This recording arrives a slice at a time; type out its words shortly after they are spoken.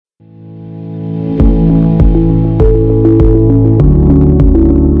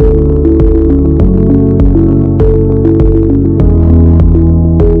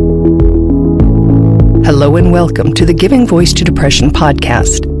and welcome to the Giving Voice to Depression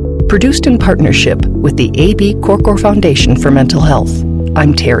podcast, produced in partnership with the A.B. Korkor Foundation for Mental Health.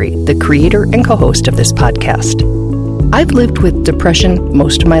 I'm Terry, the creator and co-host of this podcast. I've lived with depression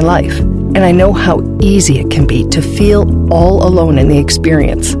most of my life, and I know how easy it can be to feel all alone in the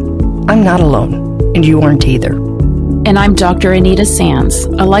experience. I'm not alone, and you aren't either. And I'm Dr. Anita Sands,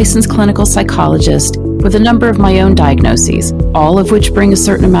 a licensed clinical psychologist with a number of my own diagnoses, all of which bring a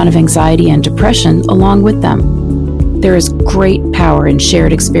certain amount of anxiety and depression along with them. There is great power in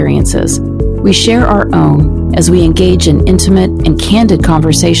shared experiences. We share our own as we engage in intimate and candid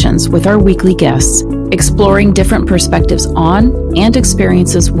conversations with our weekly guests, exploring different perspectives on and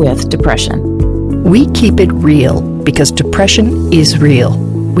experiences with depression. We keep it real because depression is real.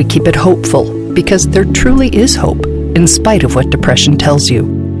 We keep it hopeful because there truly is hope, in spite of what depression tells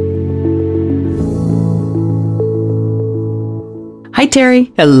you. Hi,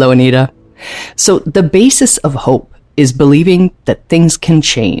 Terry. Hello, Anita. So the basis of hope is believing that things can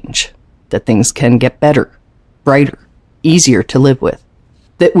change, that things can get better, brighter, easier to live with,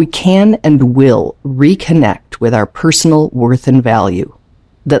 that we can and will reconnect with our personal worth and value,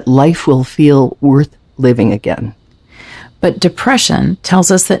 that life will feel worth living again. But depression tells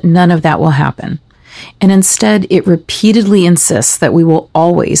us that none of that will happen. And instead, it repeatedly insists that we will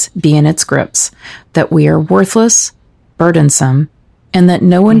always be in its grips, that we are worthless, burdensome, and that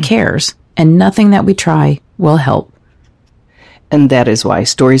no one cares, and nothing that we try will help. And that is why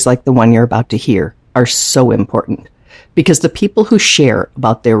stories like the one you're about to hear are so important. Because the people who share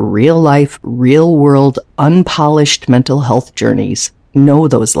about their real-life, real-world, unpolished mental health journeys know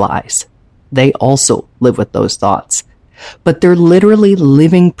those lies. They also live with those thoughts. But they're literally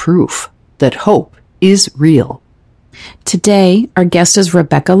living proof that hope is real. Today, our guest is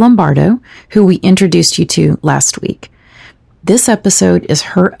Rebecca Lombardo, who we introduced you to last week. This episode is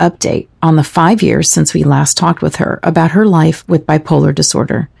her update on the 5 years since we last talked with her about her life with bipolar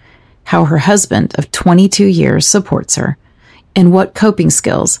disorder, how her husband of 22 years supports her, and what coping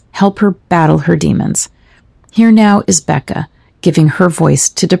skills help her battle her demons. Here now is Becca giving her voice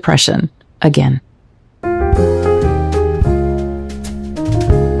to depression again.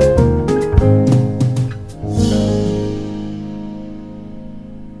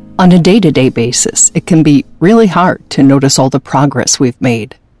 On a day-to-day basis, it can be really hard to notice all the progress we've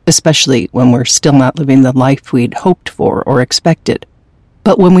made, especially when we're still not living the life we'd hoped for or expected.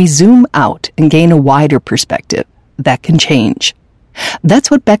 But when we zoom out and gain a wider perspective, that can change. That's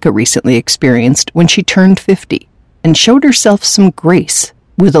what Becca recently experienced when she turned 50 and showed herself some grace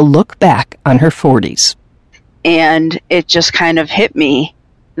with a look back on her 40s. And it just kind of hit me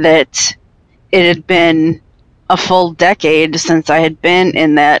that it had been a full decade since I had been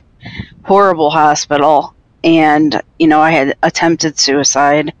in that horrible hospital, and I had attempted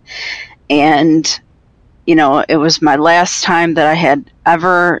suicide, and it was my last time that I had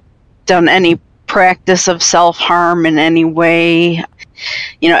ever done any practice of self-harm in any way.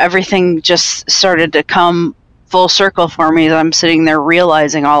 Everything just started to come full circle for me as I'm sitting there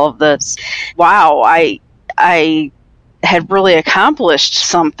realizing all of this. Wow, I had really accomplished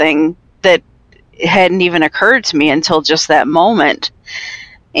something that hadn't even occurred to me until just that moment.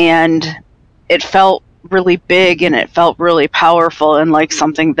 And it felt really big, and it felt really powerful, and like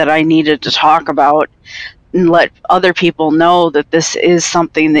something that I needed to talk about and let other people know that this is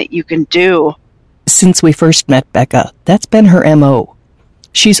something that you can do. Since we first met Becca, that's been her MO.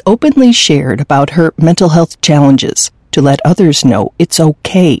 She's openly shared about her mental health challenges to let others know it's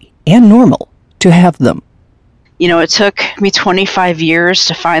okay and normal to have them. It took me 25 years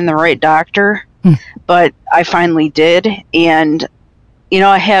to find the right doctor, but I finally did, and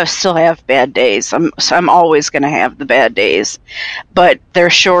I still have bad days. I'm always going to have the bad days, but they're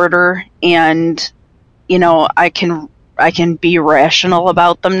shorter, and I can be rational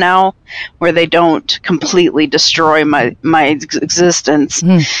about them now, where they don't completely destroy my existence.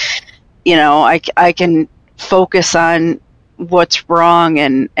 I can focus on what's wrong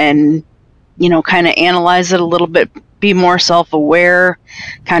and kind of analyze it a little bit, be more self-aware,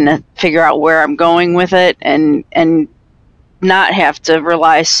 kind of figure out where I'm going with it, and not have to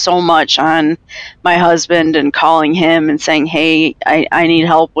rely so much on my husband and calling him and saying, hey, I need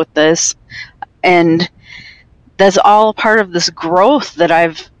help with this. And that's all part of this growth that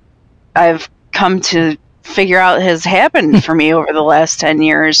I've come to figure out has happened for me over the last 10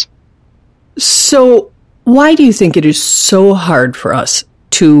 years. So why do you think it is so hard for us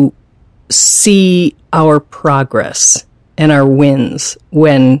to see our progress and our wins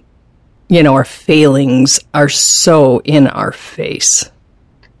when our failings are so in our face?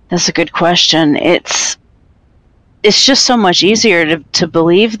 That's a good question. it's just so much easier to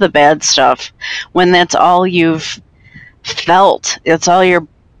believe the bad stuff when that's all you've felt. It's all your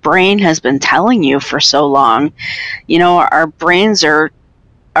brain has been telling you for so long. You know, our brains are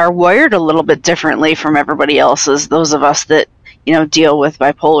wired a little bit differently from everybody else's. Those of us that, you know, deal with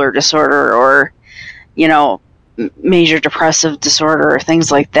bipolar disorder or, you know, major depressive disorder or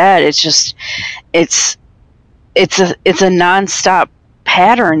things like that. It's just, it's a nonstop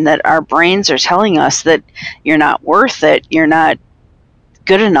pattern that our brains are telling us that you're not worth it. You're not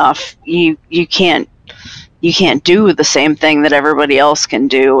good enough. You can't do the same thing that everybody else can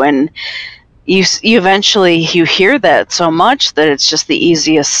do. And you eventually you hear that so much that it's just the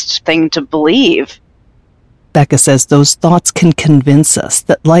easiest thing to believe. Becca says those thoughts can convince us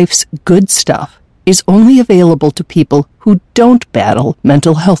that life's good stuff is only available to people who don't battle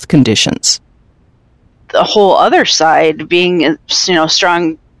mental health conditions. The whole other side, being a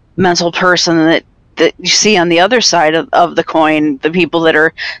strong mental person that you see on the other side of the coin, the people that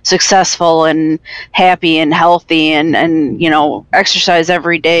are successful and happy and healthy and exercise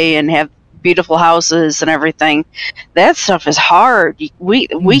every day and have beautiful houses and everything, that stuff is hard.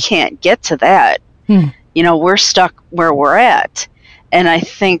 We can't get to that. We're stuck where we're at. And I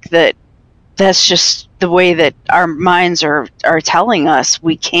think that that's just the way that our minds are telling us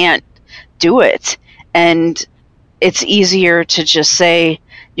we can't do it. And it's easier to just say,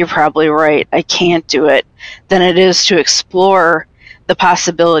 you're probably right, I can't do it, than it is to explore the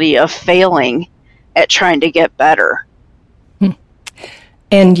possibility of failing at trying to get better.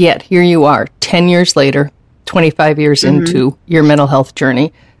 And yet, here you are, 10 years later, 25 years into your mental health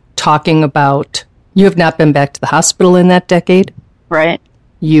journey, talking about you have not been back to the hospital in that decade. Right.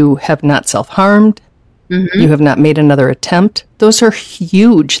 You have not self-harmed. You have not made another attempt. Those are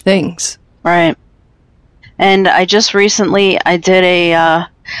huge things. Right. And I just recently, I did to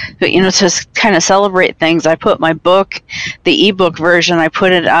kind of celebrate things, I put my book, the ebook version, I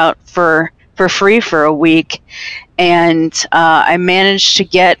put it out for free for a week. And I managed to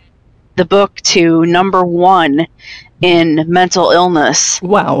get the book to number 1 in mental illness.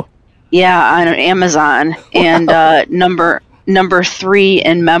 Wow. Yeah, on Amazon. Wow. And number 3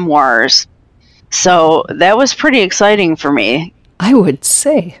 in memoirs. So that was pretty exciting for me. I would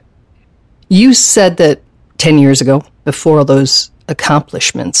say. You said that 10 years ago, before all those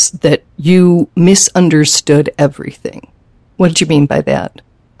accomplishments, that you misunderstood everything. What did you mean by that?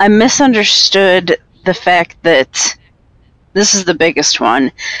 I misunderstood the fact that, this is the biggest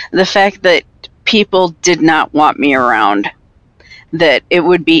one, the fact that people did not want me around. That it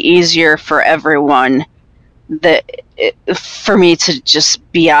would be easier for everyone for me to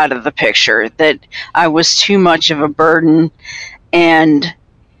just be out of the picture. That I was too much of a burden and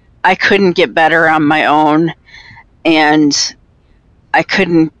I couldn't get better on my own, and I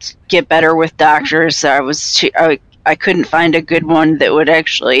couldn't get better with doctors. I couldn't find a good one that would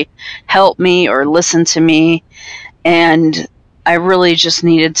actually help me or listen to me, and I really just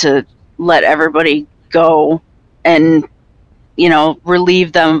needed to let everybody go and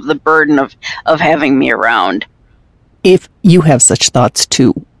relieve them of the burden of having me around. If you have such thoughts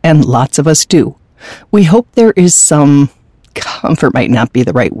too, and lots of us do, we hope there is some comfort, might not be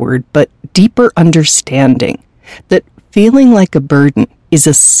the right word, but deeper understanding that feeling like a burden is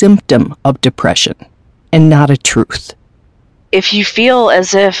a symptom of depression and not a truth. If you feel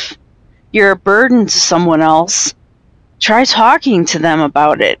as if you're a burden to someone else, try talking to them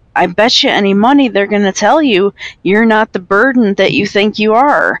about it. I bet you any money they're going to tell you you're not the burden that you think you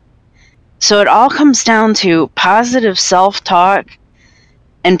are. So it all comes down to positive self-talk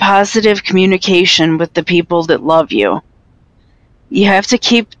and positive communication with the people that love you. You have to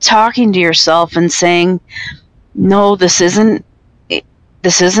keep talking to yourself and saying, no, this isn't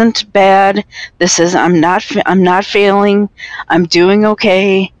bad. I'm not failing. I'm doing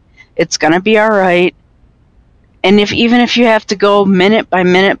okay. It's going to be all right. And even if you have to go minute by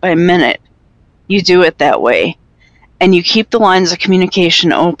minute by minute, you do it that way. And you keep the lines of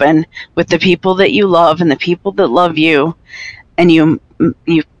communication open with the people that you love and the people that love you. And you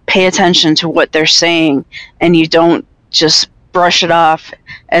pay attention to what they're saying, and you don't just brush it off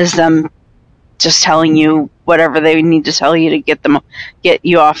as them just telling you whatever they need to tell you to get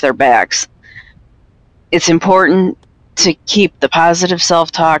you off their backs. It's important to keep the positive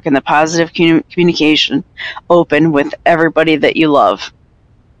self-talk and the positive communication open with everybody that you love.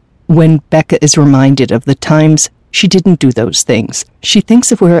 When Becca is reminded of the times she didn't do those things, she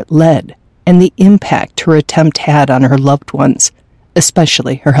thinks of where it led and the impact her attempt had on her loved ones,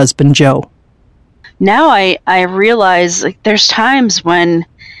 especially her husband, Joe. Now I realize, like, there's times when,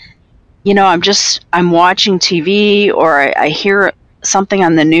 I'm watching TV or I hear something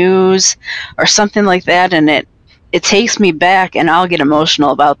on the news or something like that, and it takes me back, and I'll get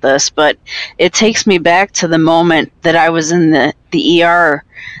emotional about this, but it takes me back to the moment that I was in the ER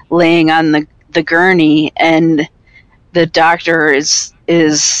laying on the gurney, and the doctor is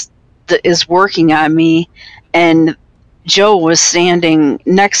working on me, and Joe was standing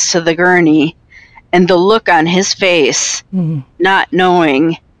next to the gurney, and the look on his face, not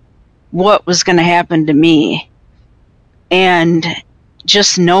knowing what was going to happen to me, and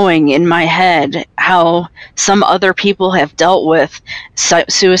just knowing in my head how some other people have dealt with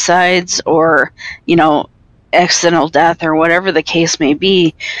suicides or, accidental death or whatever the case may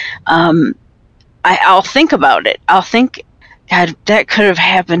be, I'll think about it. I'll think, God, that could have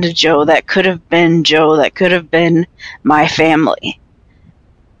happened to Joe. That could have been Joe. That could have been my family.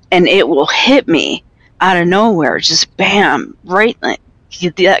 And it will hit me out of nowhere, just bam, right.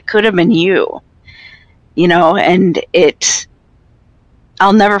 That could have been you, and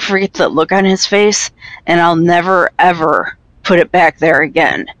I'll never forget the look on his face, and I'll never, ever put it back there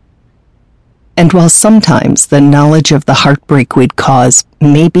again. And while sometimes the knowledge of the heartbreak we'd cause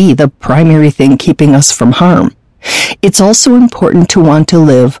may be the primary thing keeping us from harm, it's also important to want to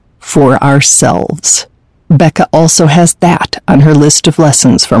live for ourselves. Becca also has that on her list of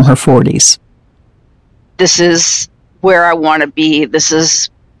lessons from her 40s. This is where I want to be. This is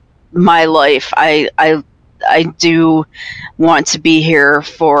my life. I do want to be here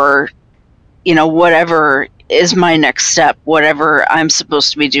for, whatever is my next step, whatever I'm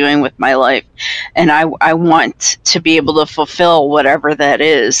supposed to be doing with my life. And I want to be able to fulfill whatever that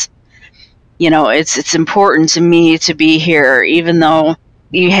is. It's important to me to be here, even though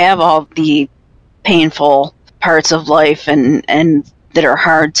you have all the painful parts of life and that are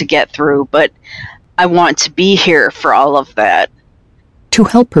hard to get through, but I want to be here for all of that. To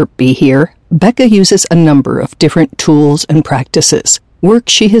help her be here, Becca uses a number of different tools and practices, work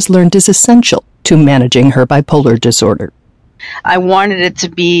she has learned is essential to managing her bipolar disorder. I wanted it to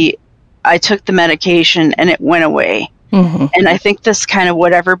be, I took the medication and it went away. Mm-hmm. And I think that's kind of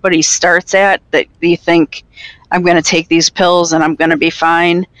what everybody starts at, that you think, I'm going to take these pills and I'm going to be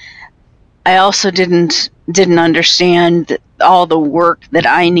fine. I also didn't understand all the work that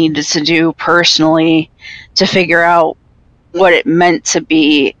I needed to do personally to figure out what it meant to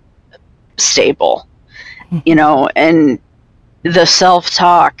be stable, and the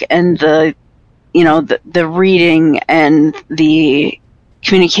self-talk and the reading and the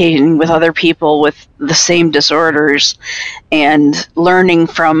communicating with other people with the same disorders and learning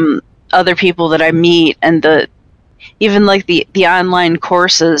from other people that I meet, and even like the online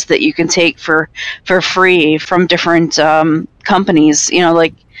courses that you can take for free from different companies.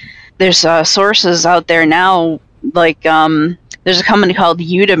 Like there's sources out there now, like there's a company called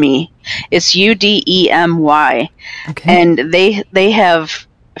Udemy. It's Udemy. Okay. And they have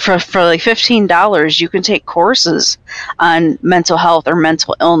for like $15 you can take courses on mental health or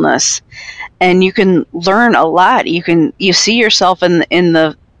mental illness, and you can learn a lot. You see yourself in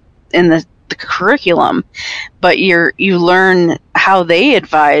the curriculum, but you learn how they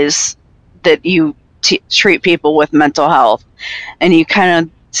advise that you treat people with mental health, and you kind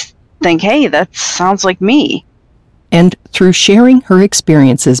of think, hey, that sounds like me. And through sharing her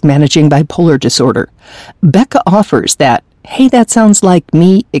experiences managing bipolar disorder, Becca offers that, hey, that sounds like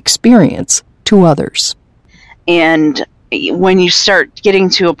me experience to others. And when you start getting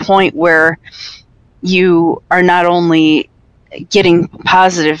to a point where you are not only getting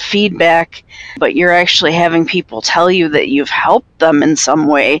positive feedback, but you're actually having people tell you that you've helped them in some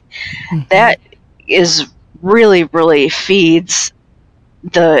way, mm-hmm. that is really, really feeds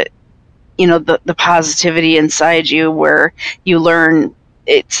the positivity inside you, where you learn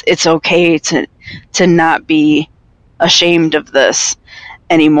it's okay to not be ashamed of this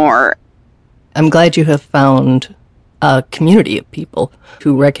anymore. I'm glad you have found a community of people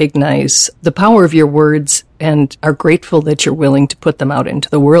who recognize the power of your words and are grateful that you're willing to put them out into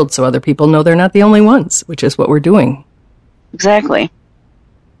the world so other people know they're not the only ones, which is what we're doing. Exactly.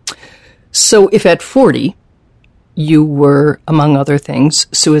 So if at 40 you were, among other things,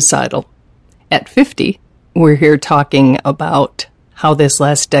 suicidal, at 50 we're here talking about how this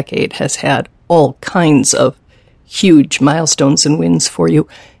last decade has had all kinds of huge milestones and wins for you.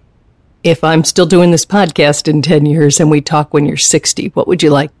 If I'm still doing this podcast in 10 years and we talk when you're 60, what would you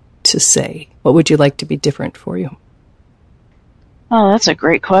like to say? What would you like to be different for you? Oh, that's a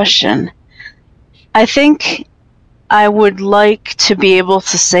great question. I think I would like to be able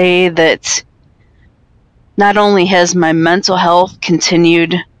to say that not only has my mental health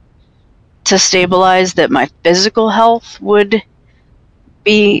continued to stabilize, that my physical health would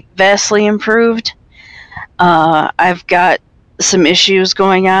be vastly improved. I've got some issues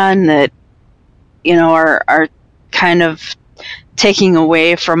going on that, are kind of taking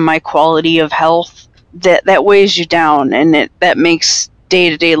away from my quality of health, that weighs you down, and that makes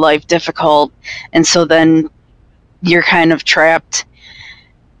day-to-day life difficult. And so then you're kind of trapped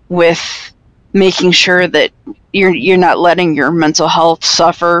with making sure that you're not letting your mental health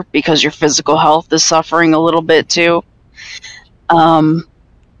suffer because your physical health is suffering a little bit too.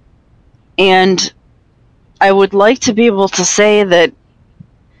 And I would like to be able to say that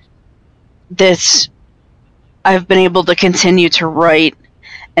I've been able to continue to write,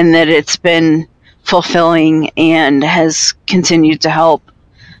 and that it's been fulfilling and has continued to help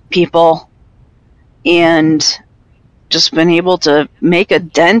people, and just been able to make a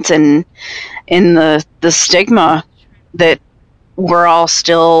dent in the stigma that we're all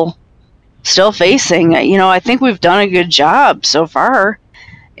still facing. I think we've done a good job so far.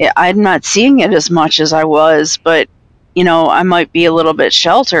 I'm not seeing it as much as I was, but I might be a little bit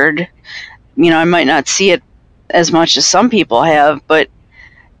sheltered. I might not see it as much as some people have, but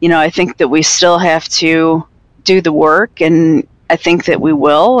I think that we still have to do the work, and I think that we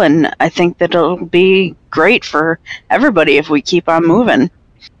will, and I think that it'll be great for everybody if we keep on moving.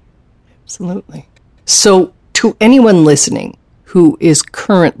 Absolutely. So, to anyone listening who is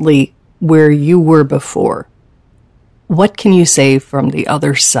currently where you were before, what can you say from the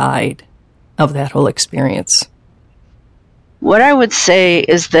other side of that whole experience? What I would say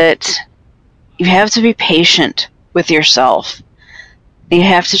is that you have to be patient with yourself. You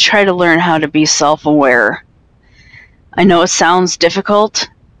have to try to learn how to be self-aware. I know it sounds difficult,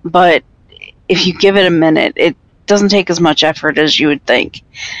 but if you give it a minute, it doesn't take as much effort as you would think.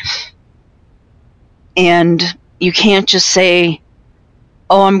 And you can't just say,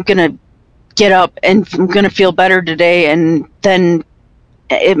 oh, I'm going to get up and I'm going to feel better today, and then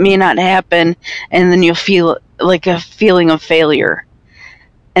it may not happen, and then you'll feel like a feeling of failure.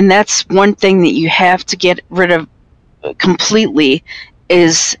 And that's one thing that you have to get rid of completely,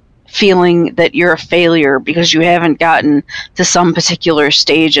 is feeling that you're a failure because you haven't gotten to some particular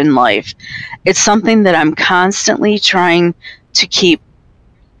stage in life. It's something that I'm constantly trying to keep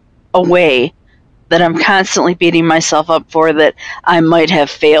away, that I'm constantly beating myself up for, that I might have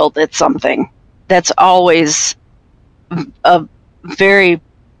failed at something. That's always a very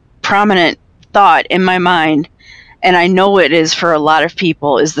prominent thought in my mind, and I know it is for a lot of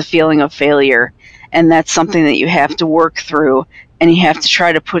people, is the feeling of failure. And that's something that you have to work through, and you have to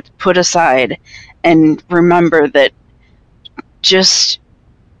try to put aside, and remember that just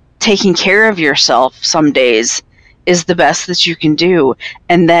taking care of yourself some days is the best that you can do,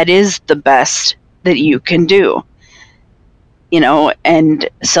 and that is the best that you can do. And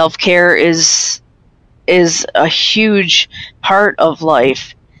self-care is a huge part of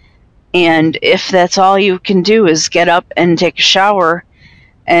life. And if that's all you can do is get up and take a shower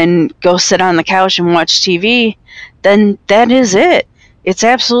and go sit on the couch and watch TV, then that is it. It's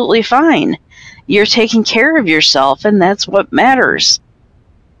absolutely fine. You're taking care of yourself, and that's what matters.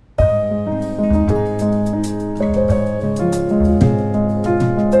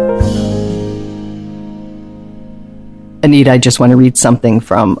 Anita, I just want to read something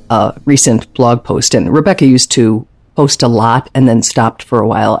from a recent blog post. And Rebecca used to post a lot and then stopped for a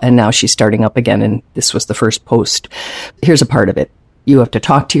while, and now she's starting up again, and this was the first post. Here's a part of it. You have to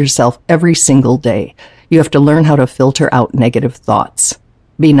talk to yourself every single day. You have to learn how to filter out negative thoughts.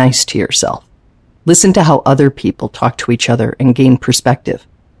 Be nice to yourself. Listen to how other people talk to each other and gain perspective.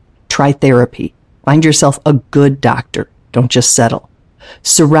 Try therapy. Find yourself a good doctor. Don't just settle.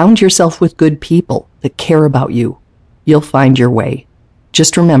 Surround yourself with good people that care about you. You'll find your way.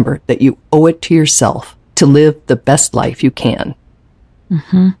 Just remember that you owe it to yourself to live the best life you can.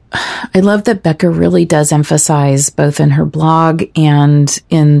 Mm-hmm. I love that Becca really does emphasize, both in her blog and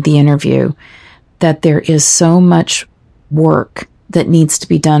in the interview, that there is so much work that needs to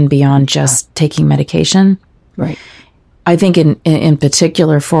be done beyond just taking medication. Right. I think in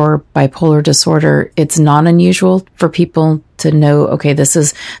particular for bipolar disorder, it's not unusual for people to know, okay, this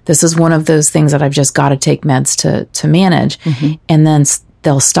is one of those things that I've just got to take meds to manage. Mm-hmm. And then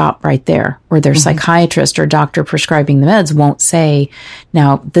they'll stop right there, or their psychiatrist or doctor prescribing the meds won't say,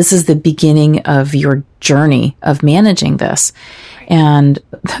 now, this is the beginning of your journey of managing this. And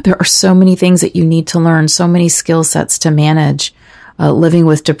there are so many things that you need to learn, so many skill sets to manage living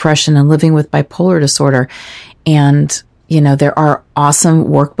with depression and living with bipolar disorder. And, there are awesome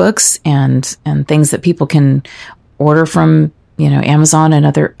workbooks and things that people can order from, Amazon and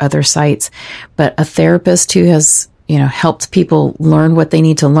other sites. But a therapist who has helped people learn what they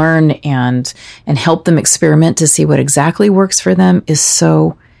need to learn and help them experiment to see what exactly works for them is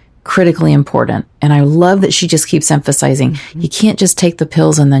so critically important. And I love that she just keeps emphasizing, you can't just take the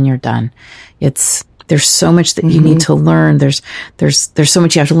pills and then you're done. there's so much that you need to learn. There's so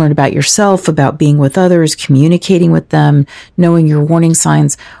much you have to learn about yourself, about being with others, communicating with them, knowing your warning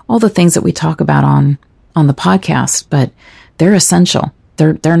signs, all the things that we talk about on the podcast, but they're essential.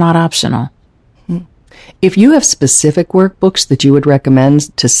 They're not optional. If you have specific workbooks that you would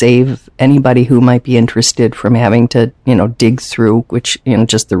recommend to save anybody who might be interested from having to, dig through, which,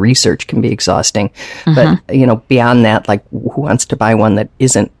 just the research can be exhausting. But, beyond that, like who wants to buy one that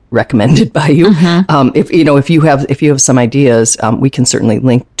isn't recommended by you? If you have some ideas, we can certainly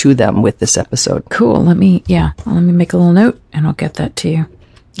link to them with this episode. Cool. Let me make a little note and I'll get that to you.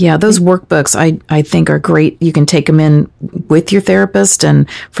 Yeah, those workbooks I think are great. You can take them in with your therapist, and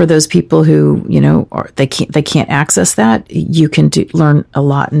for those people who they can't access that, you can learn a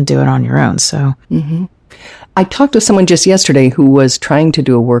lot and do it on your own. So, I talked to someone just yesterday who was trying to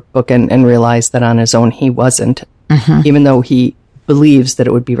do a workbook and realized that on his own he wasn't, even though he believes that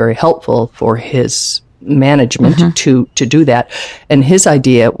it would be very helpful for his management to do that. And his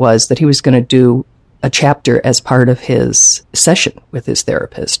idea was that he was going to do a chapter as part of his session with his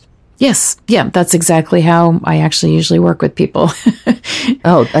therapist. Yes. Yeah, that's exactly how I actually usually work with people.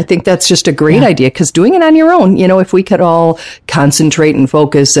 Oh, I think that's just a great idea, because doing it on your own, if we could all concentrate and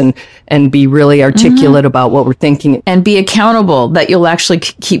focus and be really articulate about what we're thinking. And be accountable that you'll actually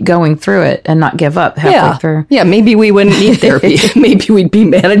keep going through it and not give up halfway through. Yeah, maybe we wouldn't need therapy. Maybe we'd be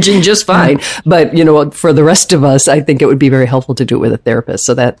managing just fine. But, for the rest of us, I think it would be very helpful to do it with a therapist.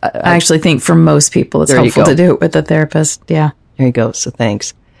 So that I actually think for most people, it's helpful to do it with a therapist. Yeah. There you go. So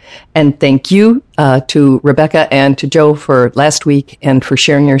thanks. And thank you to Rebecca and to Joe for last week and for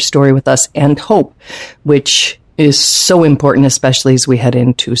sharing your story with us, and hope, which is so important, especially as we head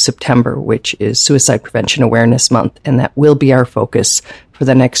into September, which is Suicide Prevention Awareness Month. And that will be our focus for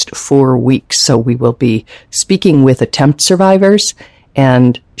the next 4 weeks. So we will be speaking with attempt survivors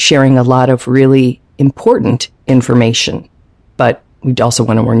and sharing a lot of really important information. But we also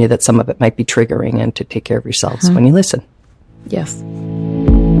want to warn you that some of it might be triggering, and to take care of yourselves when you listen. Yes.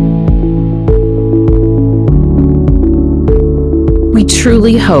 We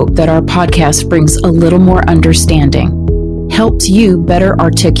truly hope that our podcast brings a little more understanding, helps you better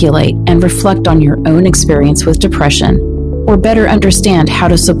articulate and reflect on your own experience with depression, or better understand how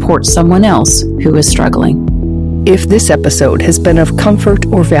to support someone else who is struggling. If this episode has been of comfort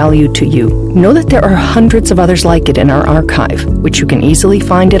or value to you, know that there are hundreds of others like it in our archive, which you can easily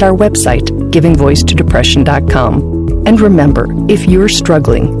find at our website, givingvoicetodepression.com. And remember, if you're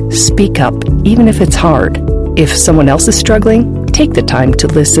struggling, speak up, even if it's hard. If someone else is struggling, take the time to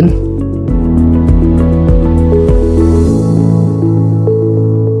listen.